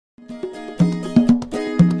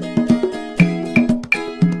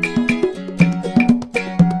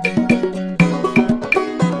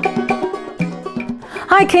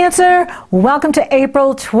Hi Cancer, welcome to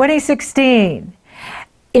April 2016.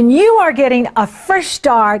 And you are getting a fresh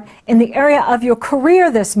start in the area of your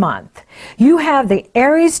career this month. You have the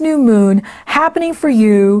Aries new moon happening for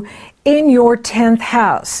you in your 10th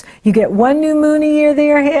house. You get one new moon a year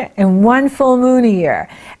there and one full moon a year.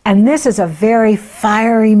 And this is a very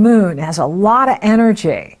fiery moon. It has a lot of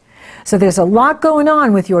energy. So there's a lot going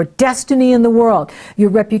on with your destiny in the world,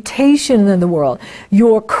 your reputation in the world,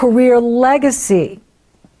 your career legacy,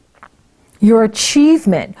 your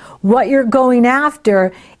achievement, what you're going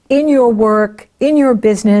after in your work, in your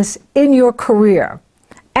business, in your career.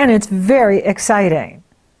 And it's very exciting.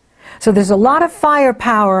 So there's a lot of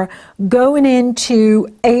firepower going into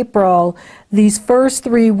April, these first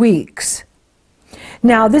 3 weeks.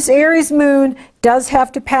 Now, this Aries moon does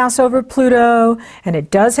have to pass over Pluto, and it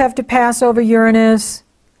does have to pass over Uranus.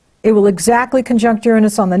 It will exactly conjunct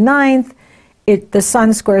Uranus on the 9th. The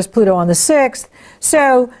Sun squares Pluto on the 6th.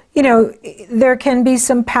 So, you know, there can be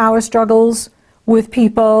some power struggles with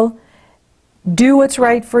people. Do what's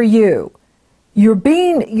right for you. You're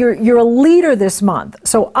a leader this month,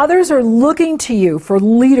 so others are looking to you for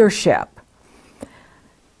leadership.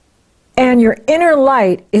 And your inner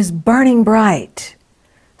light is burning bright.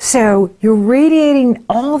 So you're radiating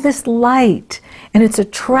all this light, and it's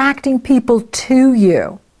attracting people to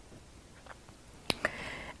you.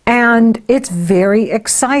 And it's very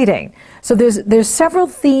exciting. So there's several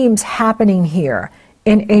themes happening here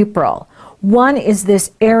in April. One is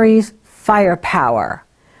this Aries firepower,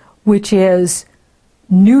 which is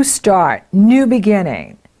new start, new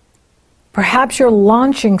beginning. Perhaps you're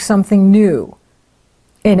launching something new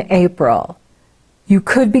in April. You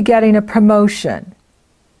could be getting a promotion.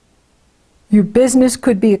 Your business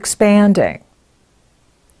could be expanding.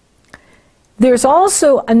 There's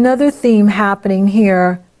also another theme happening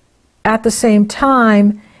here at the same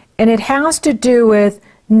time, and it has to do with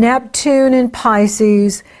Neptune in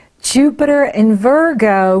Pisces, Jupiter in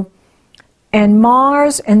Virgo, and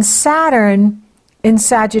Mars and Saturn in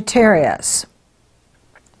Sagittarius.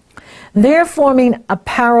 They're forming a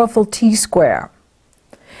powerful T-square.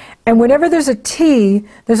 And whenever there's a T,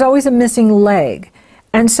 there's always a missing leg.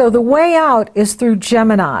 And so the way out is through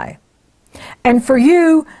Gemini. And for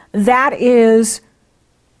you, that is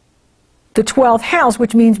the 12th house,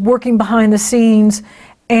 which means working behind the scenes.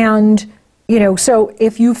 And, you know, so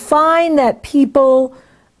if you find that people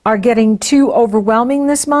are getting too overwhelming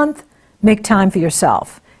this month, make time for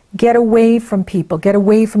yourself. Get away from people. Get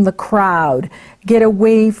away from the crowd. Get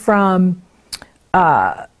away from,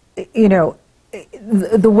 you know,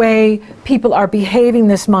 the way people are behaving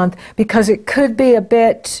this month, because it could be a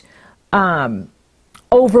bit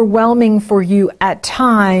overwhelming for you at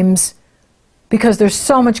times, because there's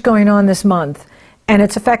so much going on this month and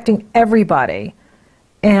it's affecting everybody.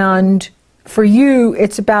 And for you,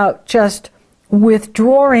 it's about just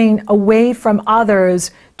withdrawing away from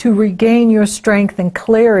others to regain your strength and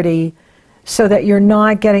clarity, so that you're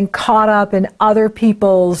not getting caught up in other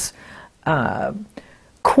people's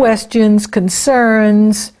questions,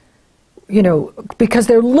 concerns, you know, because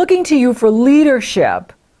they're looking to you for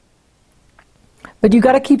leadership. But you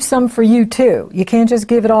got to keep some for you too. You can't just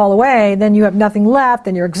give it all away, then you have nothing left,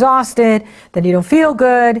 then you're exhausted, then you don't feel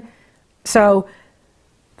good. So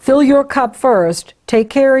fill your cup first,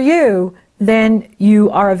 take care of you, then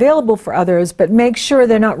you are available for others, but make sure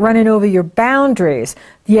they're not running over your boundaries.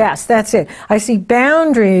 Yes, that's it. I see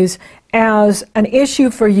boundaries as an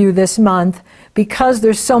issue for you this month, because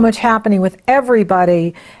there's so much happening with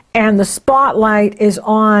everybody, and the spotlight is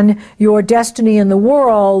on your destiny in the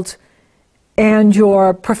world and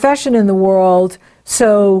your profession in the world.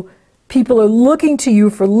 So people are looking to you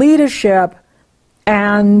for leadership,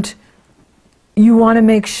 and you want to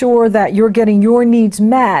make sure that you're getting your needs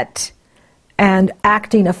met and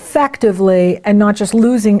acting effectively, and not just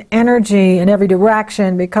losing energy in every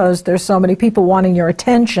direction because there's so many people wanting your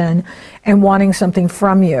attention and wanting something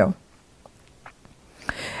from you.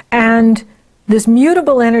 And this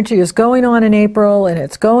mutable energy is going on in April, and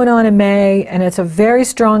it's going on in May, and it's a very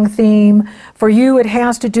strong theme. For you, it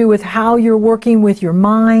has to do with how you're working with your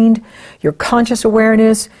mind, your conscious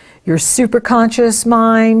awareness, your superconscious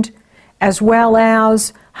mind, as well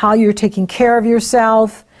as how you're taking care of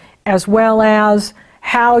yourself, as well as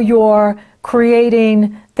how you're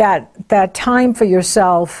creating that time for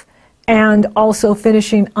yourself, and also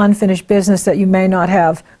finishing unfinished business that you may not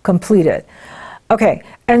have completed. Okay,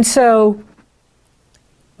 and so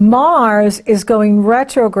Mars is going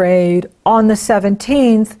retrograde on the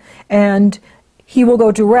 17th, and he will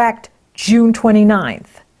go direct June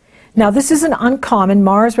 29th. Now, this isn't uncommon.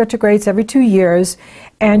 Mars retrogrades every 2 years,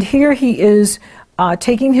 and here he is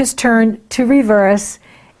taking his turn to reverse,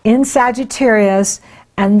 in Sagittarius,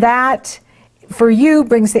 and that for you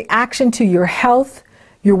brings the action to your health,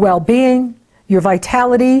 your well-being, your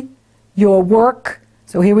vitality, your work.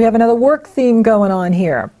 So here we have another work theme going on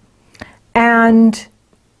here. And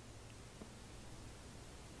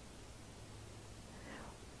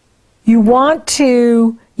you want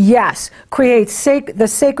to, yes, create the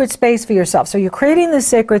sacred space for yourself. So you're creating the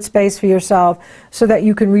sacred space for yourself so that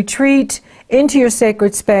you can retreat into your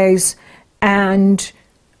sacred space and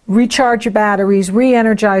recharge your batteries,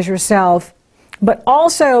 re-energize yourself. But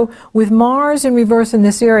also with Mars in reverse in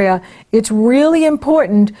this area, it's really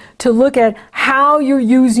important to look at how you're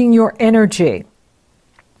using your energy.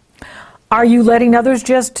 Are you letting others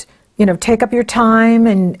just, take up your time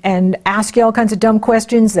and ask you all kinds of dumb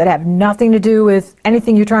questions that have nothing to do with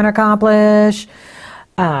anything you're trying to accomplish,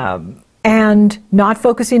 and not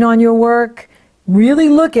focusing on your work? Really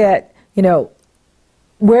look at,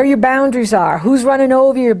 where your boundaries are, who's running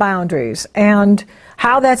over your boundaries, and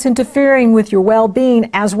how that's interfering with your well-being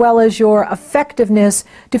as well as your effectiveness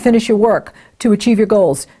to finish your work, to achieve your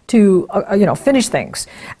goals, to finish things.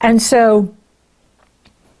 And so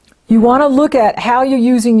you want to look at how you're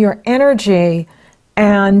using your energy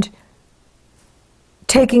and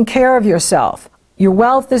taking care of yourself. Your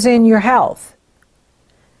wealth is in your health.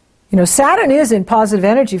 Saturn is in positive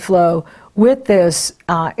energy flow with this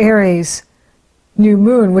Aries new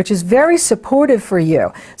moon, which is very supportive for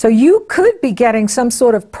you. So you could be getting some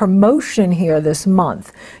sort of promotion here this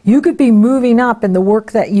month. You could be moving up in the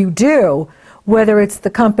work that you do, whether it's the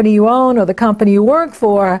company you own or the company you work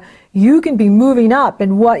for. You can be moving up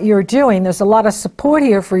in what you're doing. There's a lot of support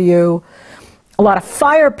here for you, a lot of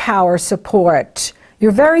firepower support.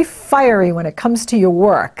 You're very fiery when it comes to your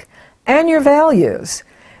work and your values.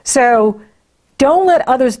 So don't let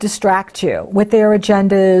others distract you with their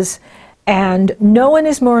agendas. And no one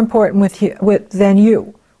is more important than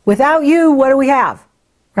you. Without you, what do we have?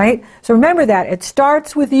 Right? So remember that. It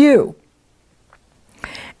starts with you.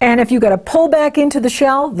 And if you've got to pull back into the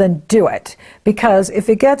shell, then do it. Because if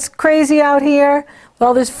it gets crazy out here, with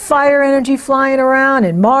all this fire energy flying around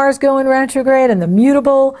and Mars going retrograde and the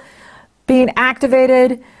mutable being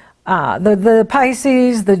activated, the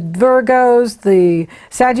Pisces, the Virgos, the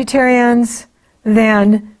Sagittarians,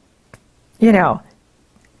 then,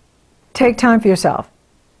 take time for yourself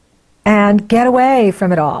and get away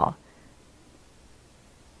from it all.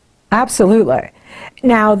 Absolutely.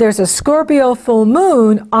 Now, there's a Scorpio full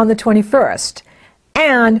moon on the 21st,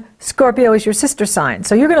 and Scorpio is your sister sign,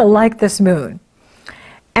 so you're going to like this moon.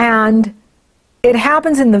 And it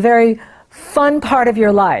happens in the very fun part of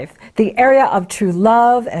your life, the area of true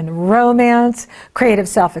love and romance, creative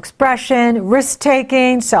self-expression,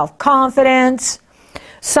 risk-taking, self-confidence.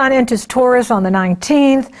 Sun enters Taurus on the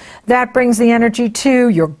 19th. That brings the energy to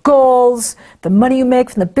your goals, the money you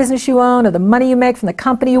make from the business you own or the money you make from the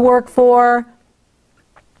company you work for,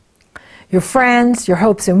 your friends, your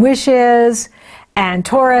hopes and wishes. And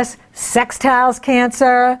Taurus sextiles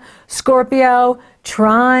Cancer, Scorpio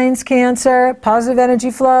trines Cancer, positive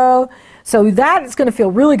energy flow. So that is going to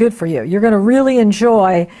feel really good for you. You're going to really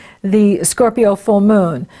enjoy the Scorpio full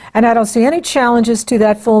moon. And I don't see any challenges to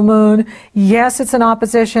that full moon. Yes, it's an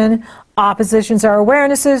opposition. Oppositions are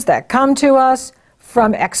awarenesses that come to us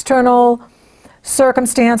from external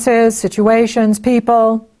circumstances, situations,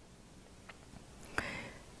 people.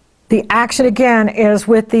 The action again is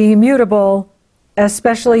with the mutable,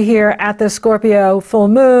 especially here at the Scorpio full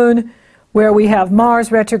moon, where we have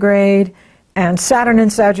Mars retrograde and Saturn in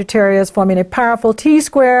Sagittarius forming a powerful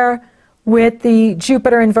T-square with the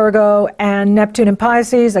Jupiter in Virgo and Neptune in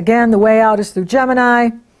Pisces. Again, the way out is through Gemini.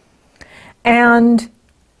 And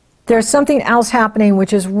there's something else happening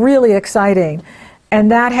which is really exciting,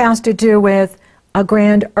 and that has to do with a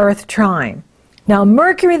grand Earth trine. Now,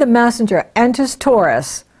 Mercury the Messenger enters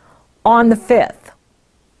Taurus on the 5th.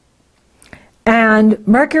 And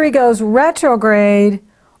Mercury goes retrograde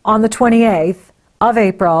on the 28th of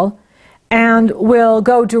April and will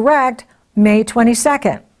go direct May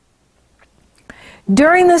 22nd.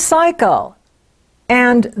 During this cycle,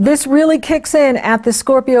 and this really kicks in at the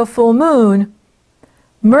Scorpio full moon,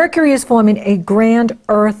 Mercury is forming a grand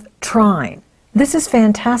Earth trine. This is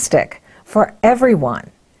fantastic for everyone.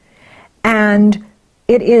 And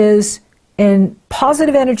it is in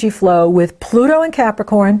positive energy flow with Pluto in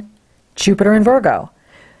Capricorn, Jupiter in Virgo.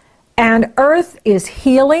 And Earth is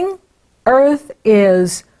healing, Earth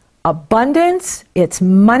is abundance, it's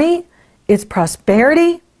money, it's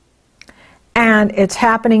prosperity, and it's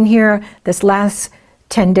happening here this last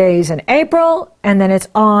 10 days in April, and then it's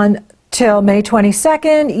on till May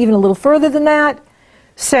 22nd, even a little further than that.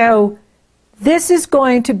 So this is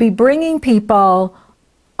going to be bringing people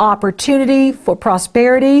opportunity for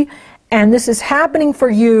prosperity, and this is happening for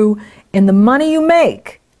you in the money you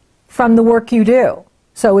make from the work you do.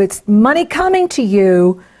 So it's money coming to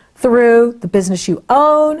you through the business you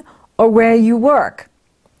own or where you work.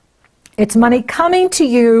 It's money coming to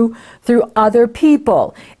you through other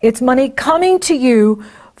people. It's money coming to you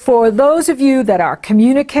for those of you that are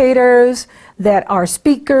communicators, that are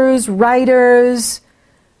speakers, writers,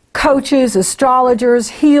 coaches, astrologers,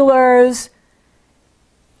 healers.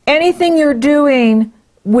 Anything you're doing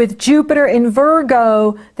with Jupiter in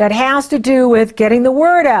Virgo that has to do with getting the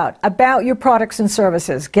word out about your products and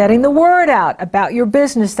services, getting the word out about your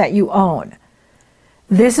business that you own.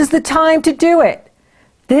 This is the time to do it.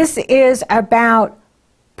 This is about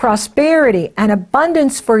prosperity and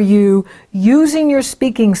abundance for you, using your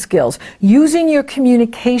speaking skills, using your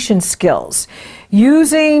communication skills,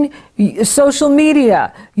 using social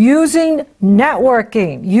media, using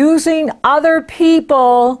networking, using other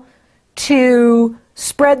people to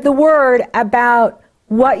spread the word about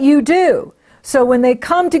what you do. So when they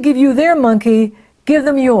come to give you their monkey, give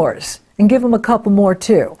them yours and give them a couple more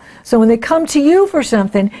too. So when they come to you for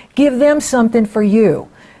something, give them something for you,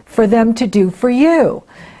 for them to do for you.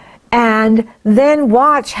 And then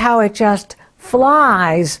watch how it just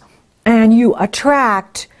flies and you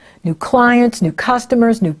attract new clients, new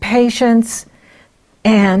customers, new patients.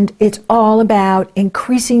 And it's all about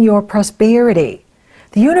increasing your prosperity.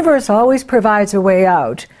 The universe always provides a way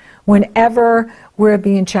out whenever we're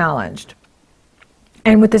being challenged.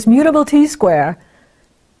 And with this mutable T-square,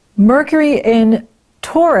 Mercury in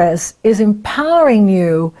Taurus is empowering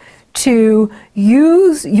you to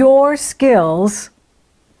use your skills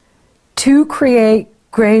to create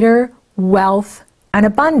greater wealth and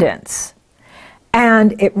abundance.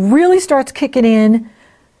 And it really starts kicking in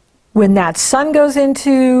when that sun goes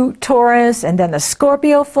into Taurus, and then the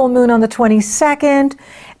Scorpio full moon on the 22nd,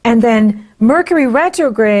 and then Mercury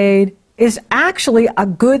retrograde is actually a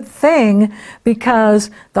good thing, because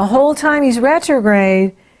the whole time he's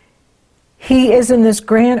retrograde, he is in this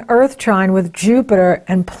grand Earth trine with Jupiter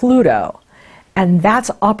and Pluto. And that's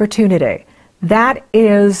opportunity. That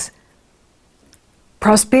is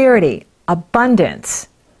prosperity, abundance,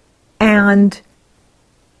 and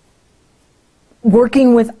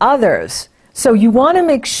working with others. So you want to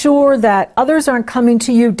make sure that others aren't coming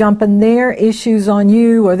to you, dumping their issues on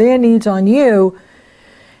you or their needs on you,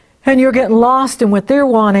 and you're getting lost in what they're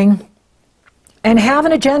wanting. And have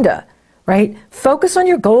an agenda, right? Focus on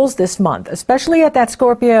your goals this month, especially at that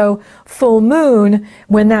Scorpio full moon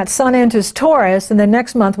when that sun enters Taurus, and then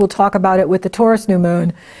next month we'll talk about it with the Taurus new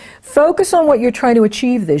moon. Focus on what you're trying to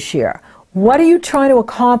achieve this year. What are you trying to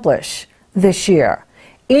accomplish this year?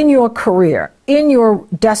 In your career, in your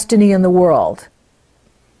destiny in the world.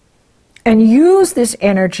 And use this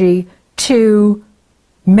energy to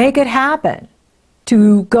make it happen,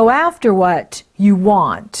 to go after what you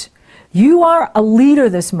want. You are a leader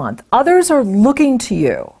this month. Others are looking to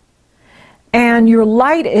you. And your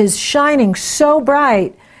light is shining so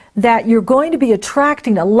bright that you're going to be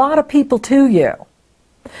attracting a lot of people to you.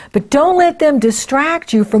 But don't let them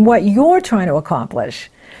distract you from what you're trying to accomplish.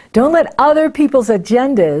 Don't let other people's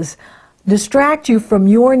agendas distract you from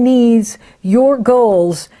your needs, your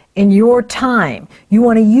goals, and your time. You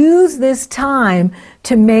want to use this time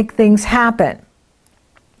to make things happen.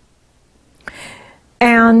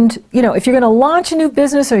 And, you know, if you're going to launch a new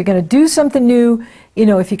business or you're going to do something new, you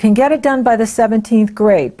know, if you can get it done by the 17th,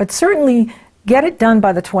 great. But certainly get it done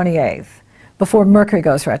by the 28th before Mercury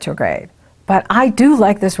goes retrograde. But I do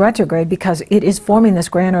like this retrograde because it is forming this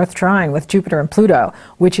grand Earth trine with Jupiter and Pluto,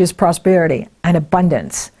 which is prosperity and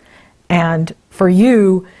abundance. And for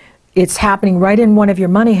you, it's happening right in one of your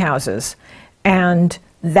money houses. And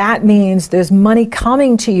that means there's money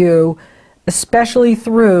coming to you, especially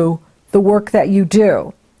through the work that you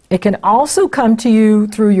do. It can also come to you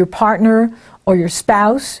through your partner or your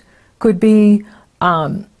spouse. Could be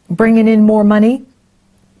bringing in more money,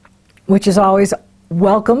 which is always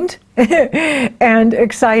welcomed and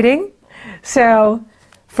exciting. So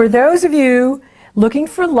for those of you looking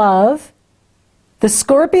for love, the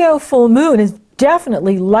Scorpio full moon is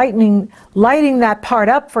definitely lighting that part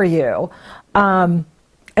up for you. And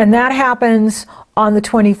that happens on the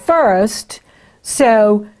 21st.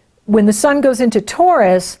 So when the sun goes into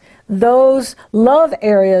Taurus, those love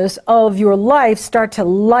areas of your life start to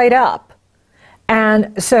light up.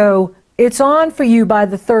 And so it's on for you by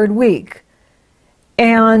the 3rd week.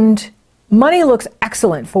 And money looks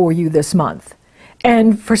excellent for you this month.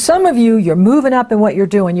 And for some of you, you're moving up in what you're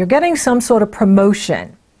doing. You're getting some sort of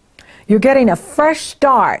promotion. You're getting a fresh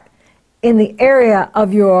start in the area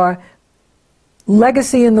of your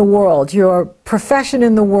legacy in the world, your profession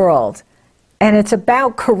in the world, and it's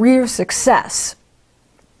about career success.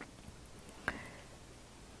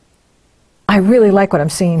 I really like what I'm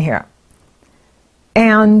seeing here.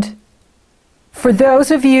 And for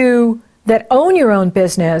those of you that own your own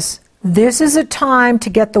business, this is a time to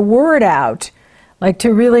get the word out, like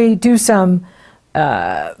to really do some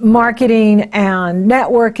marketing and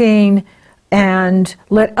networking and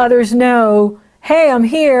let others know, hey, I'm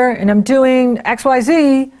here and I'm doing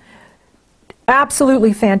XYZ.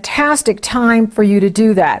 Absolutely fantastic time for you to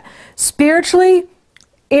do that. Spiritually,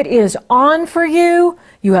 it is on for you.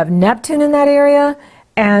 You have Neptune in that area,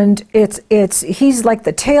 and he's like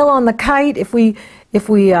the tail on the kite. If we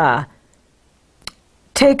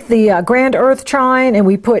take the grand Earth trine and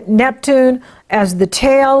we put Neptune as the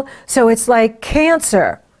tail, so it's like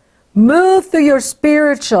Cancer. Move through your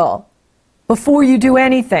spiritual before you do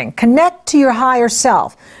anything. Connect to your higher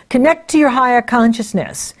self. Connect to your higher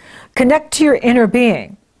consciousness. Connect to your inner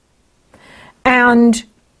being. And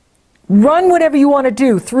run whatever you want to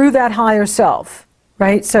do through that higher self,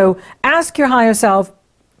 right? So ask your higher self,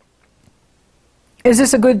 is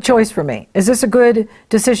this a good choice for me? Is this a good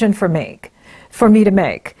decision for me to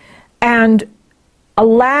make? And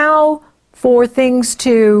allow for things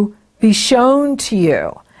to be shown to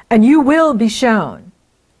you, and you will be shown,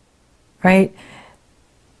 right?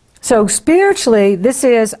 So spiritually, this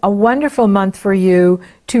is a wonderful month for you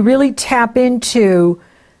to really tap into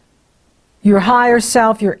your higher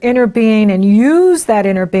self, your inner being, and use that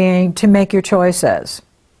inner being to make your choices.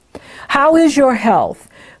 How is your health?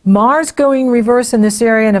 Mars going reverse in this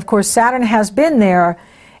area, and of course Saturn has been there.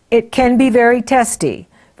 It can be very testy,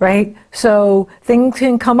 right? So things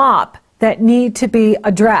can come up that need to be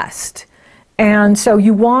addressed. And so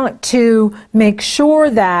you want to make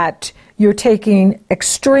sure that you're taking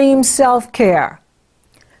extreme self-care.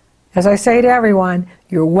 As I say to everyone,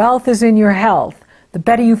 your wealth is in your health. The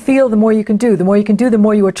better you feel, the more you can do. The more you can do, the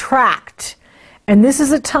more you attract. And this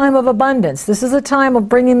is a time of abundance. This is a time of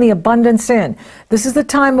bringing the abundance in. This is the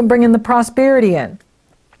time of bringing the prosperity in.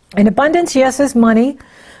 And abundance, yes, is money,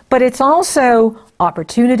 but it's also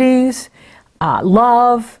opportunities,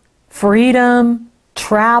 love, freedom,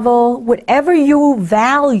 travel, whatever you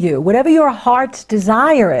value, whatever your heart's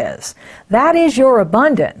desire is, that is your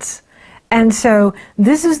abundance. And so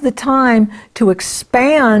this is the time to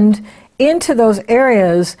expand into those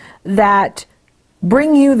areas that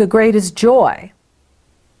bring you the greatest joy.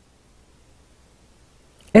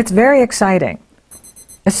 It's very exciting,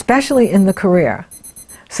 especially in the career.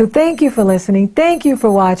 So thank you for listening. Thank you for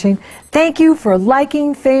watching. Thank you for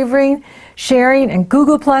liking, favoring, sharing, and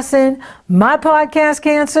Google Plussing my podcast,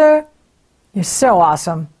 Cancer. You're so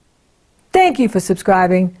awesome. Thank you for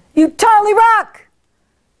subscribing. You totally rock!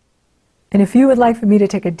 And if you would like for me to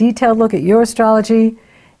take a detailed look at your astrology,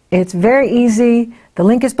 it's very easy. The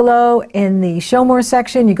link is below in the Show More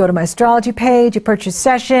section. You go to my astrology page, you purchase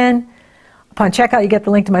session. Upon checkout, you get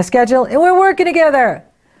the link to my schedule, and we're working together.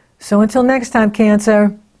 So until next time,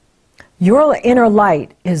 Cancer, your inner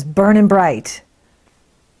light is burning bright.